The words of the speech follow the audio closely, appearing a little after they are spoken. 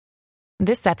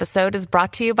This episode is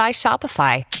brought to you by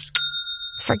Shopify.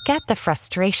 Forget the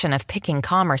frustration of picking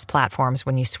commerce platforms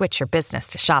when you switch your business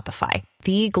to Shopify,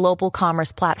 the global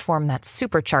commerce platform that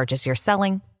supercharges your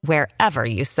selling wherever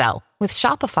you sell. With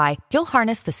Shopify, you'll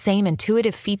harness the same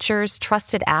intuitive features,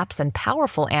 trusted apps, and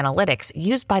powerful analytics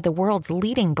used by the world's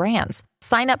leading brands.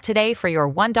 Sign up today for your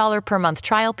 $1 per month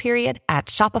trial period at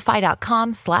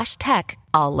shopify.com/tech,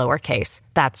 all lowercase.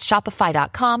 That's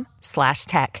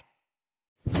shopify.com/tech.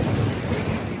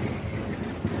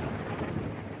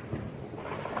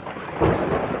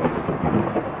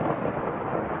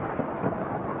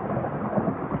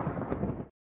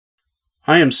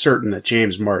 I am certain that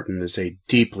James Martin is a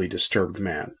deeply disturbed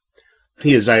man.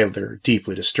 He is either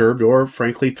deeply disturbed or,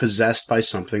 frankly, possessed by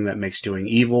something that makes doing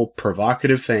evil,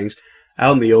 provocative things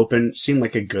out in the open seem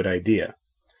like a good idea.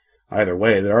 Either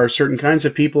way, there are certain kinds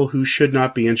of people who should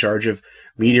not be in charge of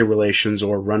media relations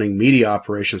or running media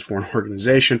operations for an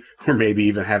organization, or maybe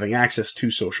even having access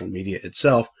to social media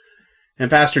itself, and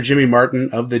Pastor Jimmy Martin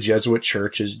of the Jesuit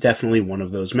Church is definitely one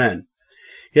of those men.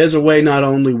 He has a way not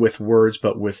only with words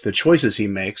but with the choices he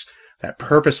makes that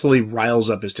purposefully riles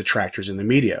up his detractors in the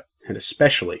media, and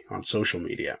especially on social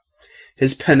media.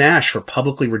 His panache for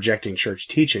publicly rejecting church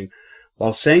teaching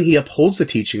while saying he upholds the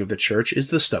teaching of the church is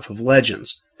the stuff of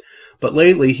legends. But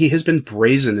lately he has been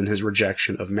brazen in his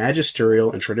rejection of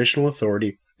magisterial and traditional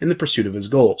authority in the pursuit of his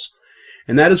goals.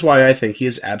 And that is why I think he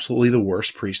is absolutely the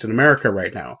worst priest in America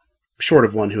right now, short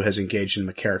of one who has engaged in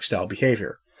McCarrick-style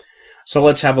behavior. So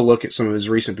let's have a look at some of his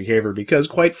recent behavior because,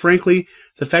 quite frankly,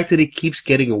 the fact that he keeps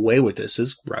getting away with this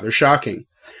is rather shocking.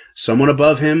 Someone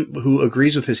above him who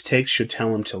agrees with his takes should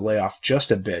tell him to lay off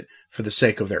just a bit for the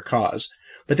sake of their cause.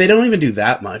 But they don't even do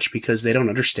that much because they don't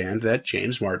understand that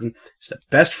James Martin is the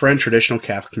best friend traditional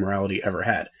Catholic morality ever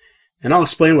had. And I'll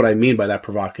explain what I mean by that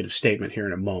provocative statement here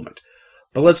in a moment.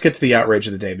 But let's get to the outrage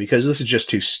of the day because this is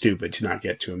just too stupid to not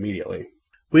get to immediately.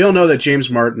 We all know that James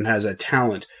Martin has a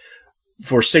talent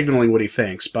for signaling what he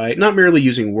thinks by not merely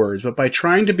using words, but by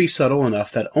trying to be subtle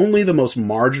enough that only the most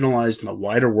marginalized in the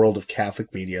wider world of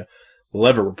Catholic media will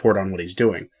ever report on what he's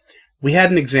doing. We had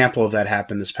an example of that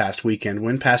happen this past weekend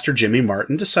when Pastor Jimmy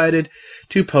Martin decided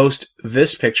to post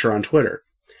this picture on Twitter.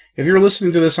 If you're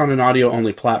listening to this on an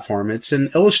audio-only platform, it's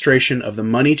an illustration of the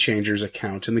Money Changers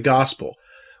account in the Gospel,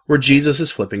 where Jesus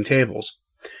is flipping tables.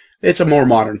 It's a more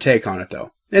modern take on it, though.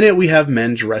 In it, we have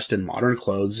men dressed in modern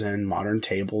clothes and modern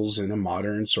tables in a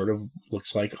modern, sort of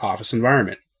looks like office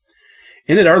environment.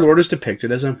 In it, our Lord is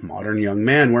depicted as a modern young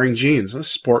man wearing jeans, a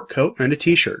sport coat, and a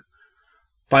t-shirt.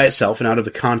 By itself, and out of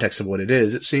the context of what it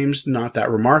is, it seems not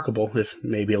that remarkable, if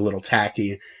maybe a little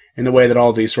tacky, in the way that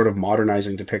all these sort of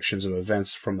modernizing depictions of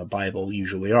events from the Bible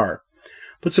usually are.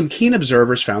 But some keen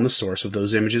observers found the source of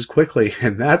those images quickly,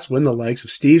 and that's when the likes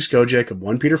of Steve Skojec of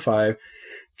 1 Peter 5,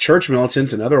 Church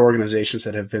Militant, and other organizations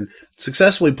that have been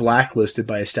successfully blacklisted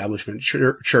by establishment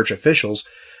church officials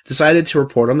decided to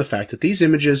report on the fact that these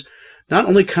images not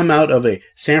only come out of a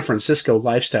San Francisco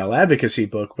lifestyle advocacy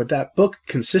book, but that book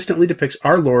consistently depicts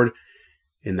our Lord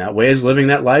in that way as living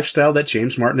that lifestyle that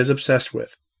James Martin is obsessed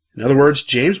with. In other words,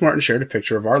 James Martin shared a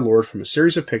picture of our Lord from a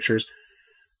series of pictures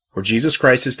where Jesus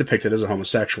Christ is depicted as a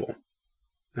homosexual.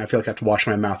 I feel like I have to wash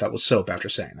my mouth out with soap after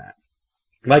saying that.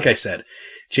 Like I said,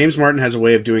 James Martin has a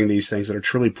way of doing these things that are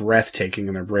truly breathtaking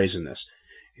in their brazenness.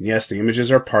 And yes, the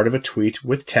images are part of a tweet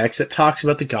with text that talks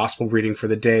about the gospel reading for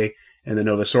the day and the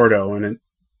Novus Ordo, and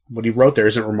what he wrote there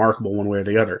isn't remarkable one way or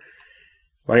the other.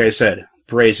 Like I said,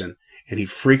 brazen, and he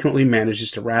frequently manages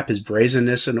to wrap his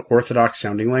brazenness in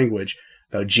orthodox-sounding language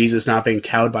about Jesus not being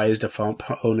cowed by his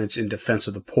opponents in defense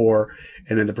of the poor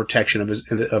and in the protection of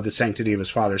the sanctity of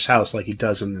his Father's house like he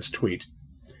does in this tweet.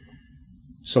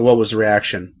 So what was the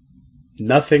reaction?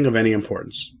 Nothing of any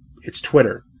importance. It's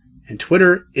Twitter, and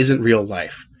Twitter isn't real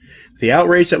life. The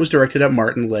outrage that was directed at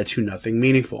Martin led to nothing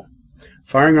meaningful.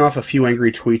 Firing off a few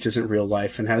angry tweets isn't real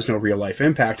life and has no real life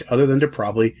impact other than to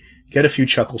probably get a few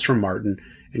chuckles from Martin,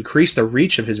 increase the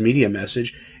reach of his media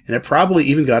message, and it probably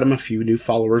even got him a few new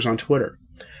followers on Twitter.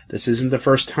 This isn't the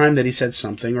first time that he said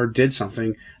something or did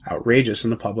something outrageous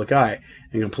in the public eye,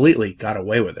 and completely got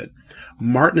away with it.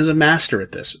 Martin is a master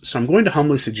at this, so I'm going to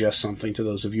humbly suggest something to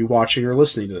those of you watching or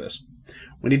listening to this.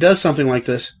 When he does something like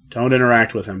this, don't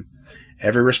interact with him.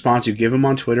 Every response you give him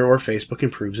on Twitter or Facebook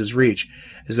improves his reach,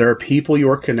 as there are people you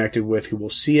are connected with who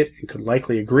will see it and could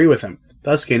likely agree with him,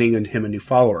 thus gaining him a new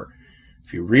follower.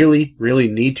 If you really, really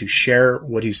need to share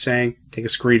what he's saying, take a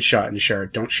screenshot and share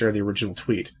it. Don't share the original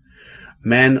tweet.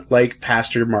 Men like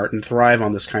Pastor Martin thrive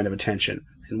on this kind of attention.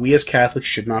 and we as Catholics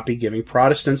should not be giving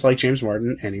Protestants like James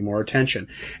Martin any more attention.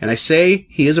 And I say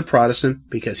he is a Protestant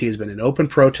because he has been in open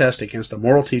protest against the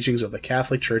moral teachings of the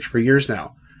Catholic Church for years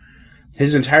now.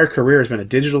 His entire career has been a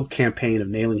digital campaign of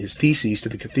nailing his theses to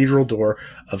the cathedral door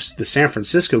of the San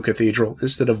Francisco Cathedral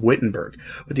instead of Wittenberg,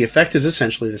 but the effect is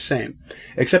essentially the same,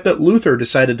 except that Luther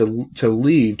decided to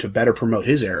leave to better promote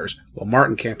his errors, while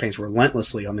Martin campaigns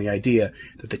relentlessly on the idea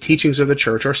that the teachings of the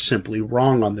Church are simply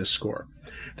wrong on this score.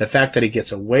 The fact that he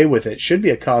gets away with it should be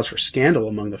a cause for scandal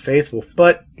among the faithful,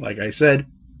 but, like I said,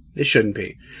 it shouldn't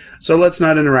be. So let's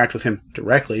not interact with him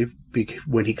directly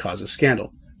when he causes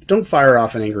scandal. Don't fire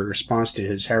off an angry response to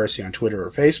his heresy on Twitter or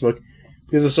Facebook,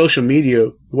 because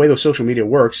the way the social media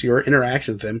works, your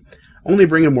interaction with him only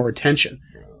bring him more attention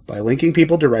by linking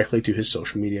people directly to his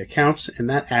social media accounts, and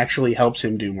that actually helps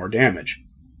him do more damage.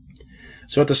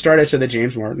 So at the start I said that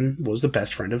James Martin was the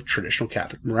best friend of traditional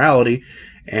Catholic morality,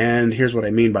 and here's what I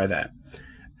mean by that.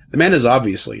 The man is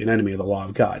obviously an enemy of the law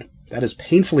of God. That is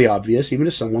painfully obvious even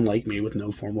to someone like me with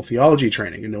no formal theology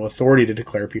training and no authority to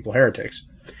declare people heretics.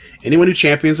 Anyone who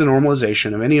champions the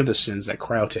normalization of any of the sins that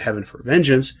cry out to heaven for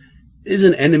vengeance is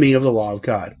an enemy of the law of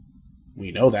God.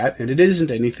 We know that, and it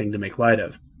isn't anything to make light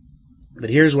of. But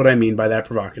here's what I mean by that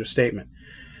provocative statement.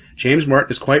 James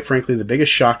Martin is quite frankly the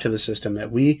biggest shock to the system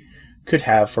that we could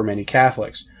have for many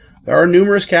Catholics. There are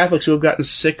numerous Catholics who have gotten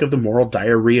sick of the moral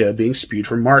diarrhea being spewed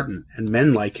from Martin, and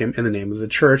men like him in the name of the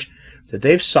Church, that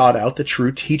they've sought out the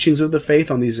true teachings of the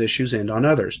faith on these issues and on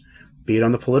others, be it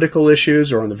on the political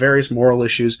issues or on the various moral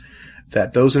issues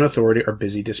that those in authority are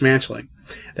busy dismantling.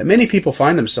 That many people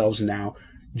find themselves now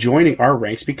joining our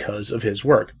ranks because of his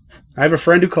work. I have a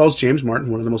friend who calls James Martin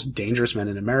one of the most dangerous men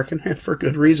in America, and for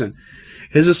good reason.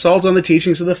 His assault on the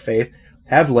teachings of the faith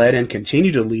have led and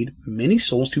continue to lead many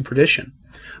souls to perdition.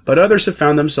 But others have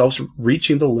found themselves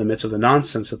reaching the limits of the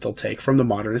nonsense that they'll take from the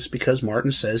modernists because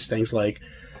Martin says things like,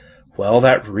 well,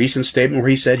 that recent statement where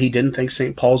he said he didn't think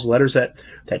St. Paul's letters that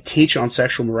teach on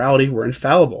sexual morality were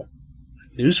infallible.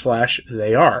 Newsflash,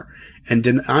 they are. And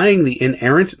denying the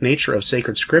inerrant nature of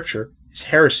sacred scripture is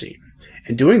heresy.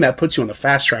 And doing that puts you on the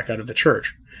fast track out of the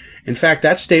Church. In fact,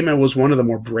 that statement was one of the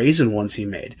more brazen ones he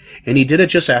made, and he did it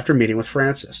just after meeting with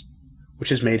Francis, which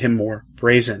has made him more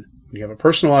brazen. When you have a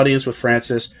personal audience with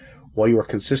Francis, while you are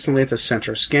consistently at the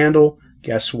center of scandal,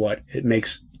 guess what? It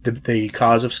makes the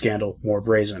cause of scandal more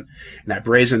brazen. And that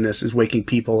brazenness is waking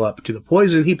people up to the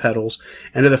poison he peddles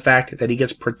and to the fact that he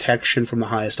gets protection from the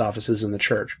highest offices in the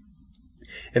Church.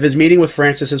 If his meeting with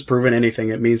Francis has proven anything,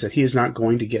 it means that he is not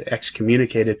going to get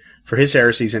excommunicated for his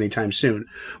heresies anytime soon.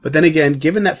 But then again,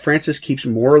 given that Francis keeps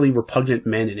morally repugnant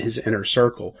men in his inner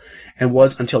circle, and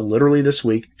was, until literally this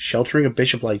week, sheltering a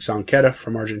bishop like Zanqueta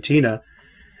from Argentina,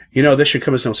 this should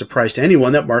come as no surprise to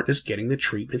anyone that Martin is getting the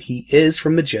treatment he is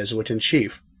from the Jesuit in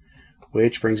chief.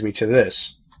 Which brings me to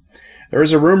this. There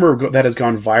is a rumor that has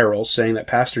gone viral saying that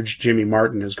Pastor Jimmy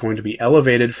Martin is going to be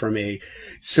elevated from a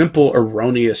simple,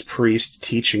 erroneous priest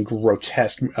teaching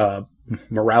grotesque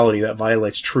morality that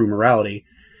violates true morality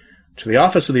to the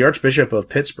office of the Archbishop of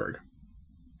Pittsburgh.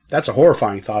 That's a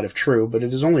horrifying thought if true, but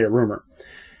it is only a rumor.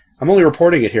 I'm only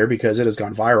reporting it here because it has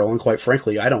gone viral, and quite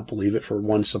frankly, I don't believe it for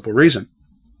one simple reason.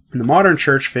 In the modern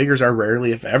Church, figures are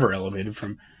rarely, if ever, elevated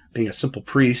from being a simple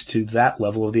priest to that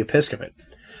level of the episcopate.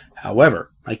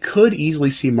 However, I could easily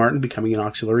see Martin becoming an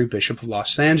auxiliary bishop of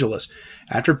Los Angeles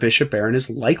after Bishop Barron is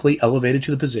likely elevated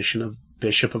to the position of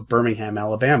Bishop of Birmingham,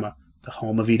 Alabama, the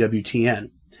home of EWTN.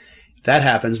 If that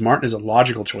happens, Martin is a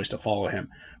logical choice to follow him.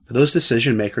 For those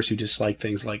decision makers who dislike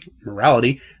things like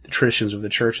morality, the traditions of the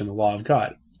Church, and the law of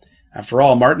God. After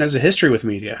all, Martin has a history with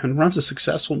media and runs a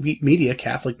successful media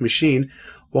Catholic machine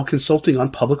while consulting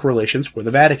on public relations for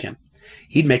the Vatican.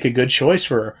 He'd make a good choice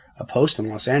for a post in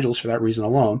Los Angeles for that reason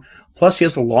alone. Plus, he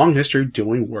has a long history of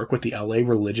doing work with the LA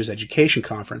Religious Education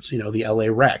Conference, the LA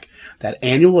REC, that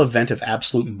annual event of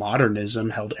absolute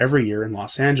modernism held every year in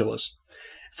Los Angeles.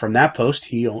 From that post,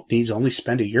 he needs only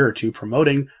spend a year or two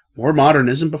promoting more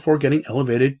modernism before getting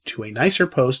elevated to a nicer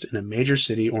post in a major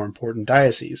city or important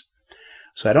diocese.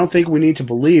 So I don't think we need to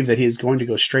believe that he is going to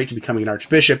go straight to becoming an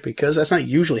archbishop, because that's not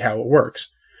usually how it works.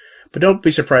 But don't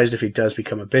be surprised if he does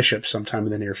become a bishop sometime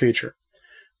in the near future.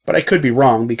 But I could be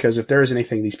wrong, because if there is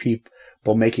anything these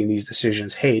people making these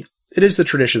decisions hate, it is the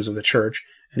traditions of the Church,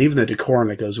 and even the decorum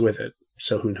that goes with it.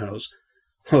 So who knows?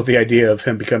 Well, the idea of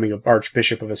him becoming an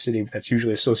archbishop of a city that's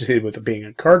usually associated with being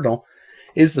a cardinal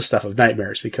is the stuff of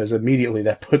nightmares, because immediately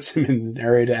that puts him in an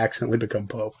area to accidentally become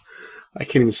pope. I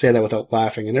can't even say that without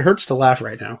laughing, and it hurts to laugh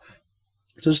right now.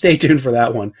 So stay tuned for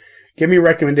that one. Give me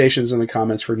recommendations in the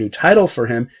comments for a new title for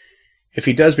him if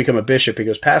he does become a bishop,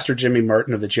 because Pastor Jimmy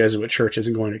Martin of the Jesuit Church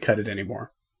isn't going to cut it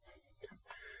anymore.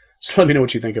 So let me know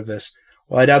what you think of this.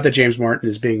 While I doubt that James Martin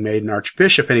is being made an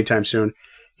archbishop anytime soon,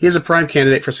 he is a prime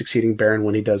candidate for succeeding Barron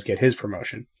when he does get his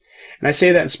promotion. And I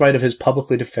say that in spite of his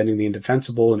publicly defending the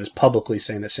indefensible and his publicly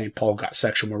saying that St. Paul got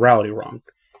sexual morality wrong.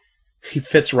 He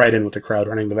fits right in with the crowd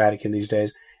running the Vatican these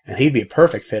days, and he'd be a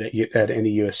perfect fit at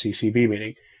any USCCB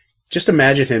meeting. Just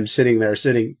imagine him sitting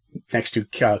next to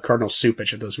Cardinal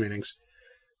Cupich at those meetings.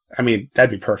 I mean,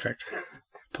 that'd be perfect.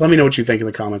 But let me know what you think in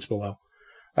the comments below.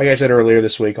 Like I said earlier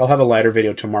this week, I'll have a lighter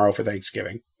video tomorrow for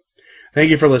Thanksgiving. Thank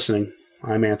you for listening.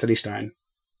 I'm Anthony Stein.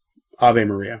 Ave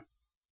Maria.